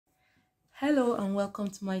Hello and welcome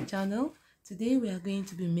to my channel. Today we are going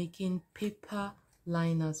to be making paper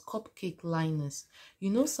liners, cupcake liners. You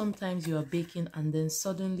know, sometimes you are baking and then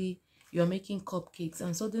suddenly you are making cupcakes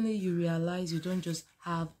and suddenly you realize you don't just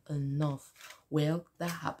have enough. Well, that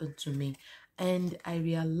happened to me and I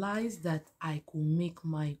realized that I could make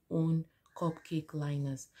my own cupcake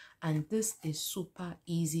liners, and this is super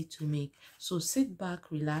easy to make. So sit back,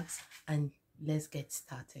 relax, and let's get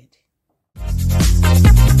started.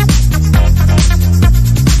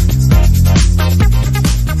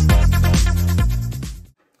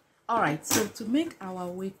 Alright, so to make our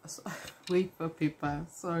wafer paper,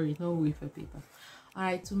 sorry, no wafer paper.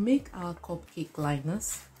 Alright, to make our cupcake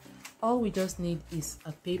liners, all we just need is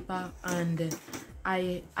a paper, and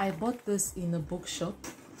I bought this in a bookshop.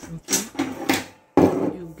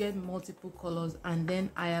 Okay, you get multiple colors, and then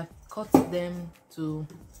I have cut them to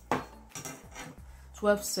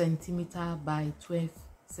 12 centimeter by 12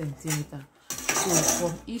 centimeter. So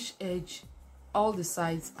from each edge, all the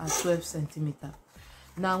sides are 12 centimeter.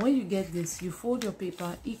 Now when you get this, you fold your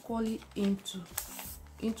paper equally into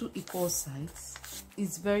equal sides.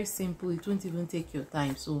 It's very simple, it won't even take your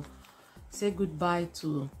time. So say goodbye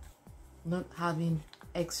to not having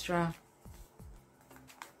extra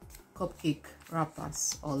cupcake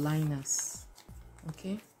wrappers or liners.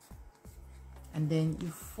 Okay, and then you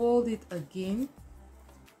fold it again.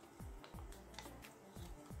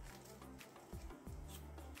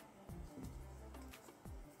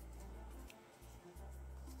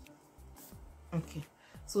 Okay,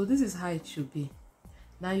 so this is how it should be.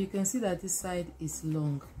 Now you can see that this side is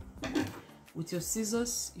long. With your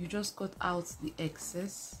scissors, you just cut out the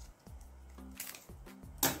excess.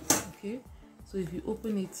 Okay, so if you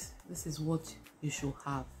open it, this is what you should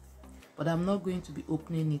have. But I'm not going to be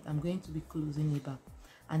opening it, I'm going to be closing it back.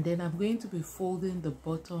 And then I'm going to be folding the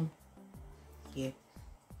bottom here.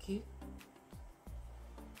 Okay,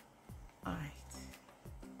 all right.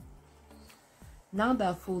 Now that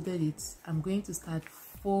I've folded it, I'm going to start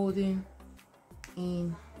folding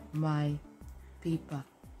in my paper.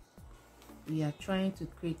 We are trying to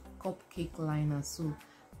create cupcake liners, so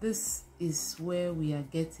this is where we are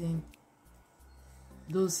getting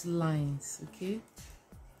those lines. Okay,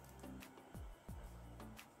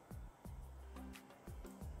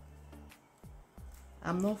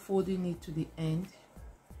 I'm not folding it to the end.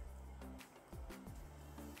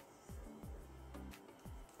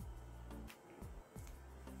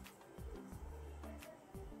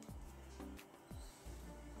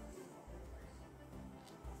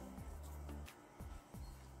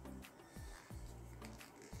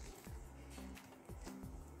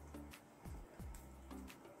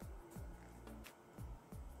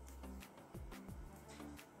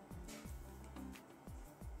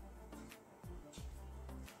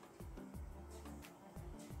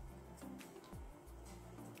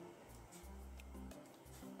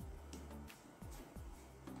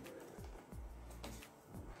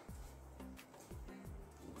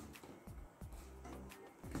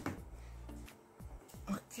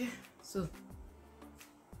 Okay, so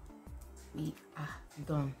we are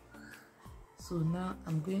done. So now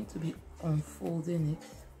I'm going to be unfolding it.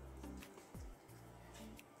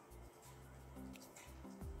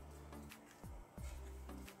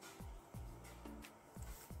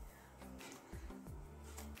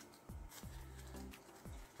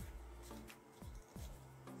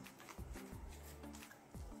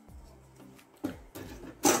 And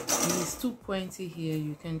it's too pointy here,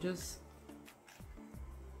 you can just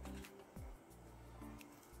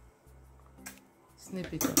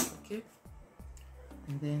snip it up. Okay,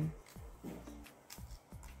 and then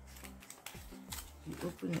you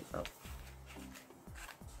open it up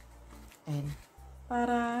and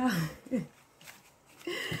ta-da!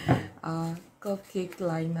 Our cupcake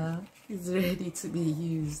liner is ready to be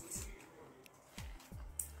used.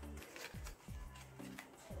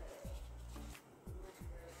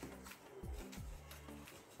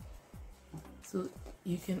 So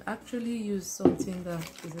you can actually use something that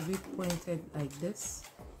is a bit pointed like this,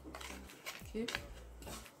 okay,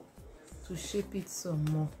 to shape it some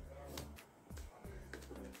more.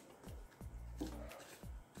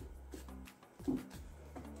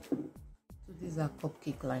 So these are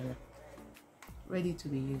cupcake liner ready to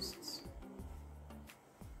be used.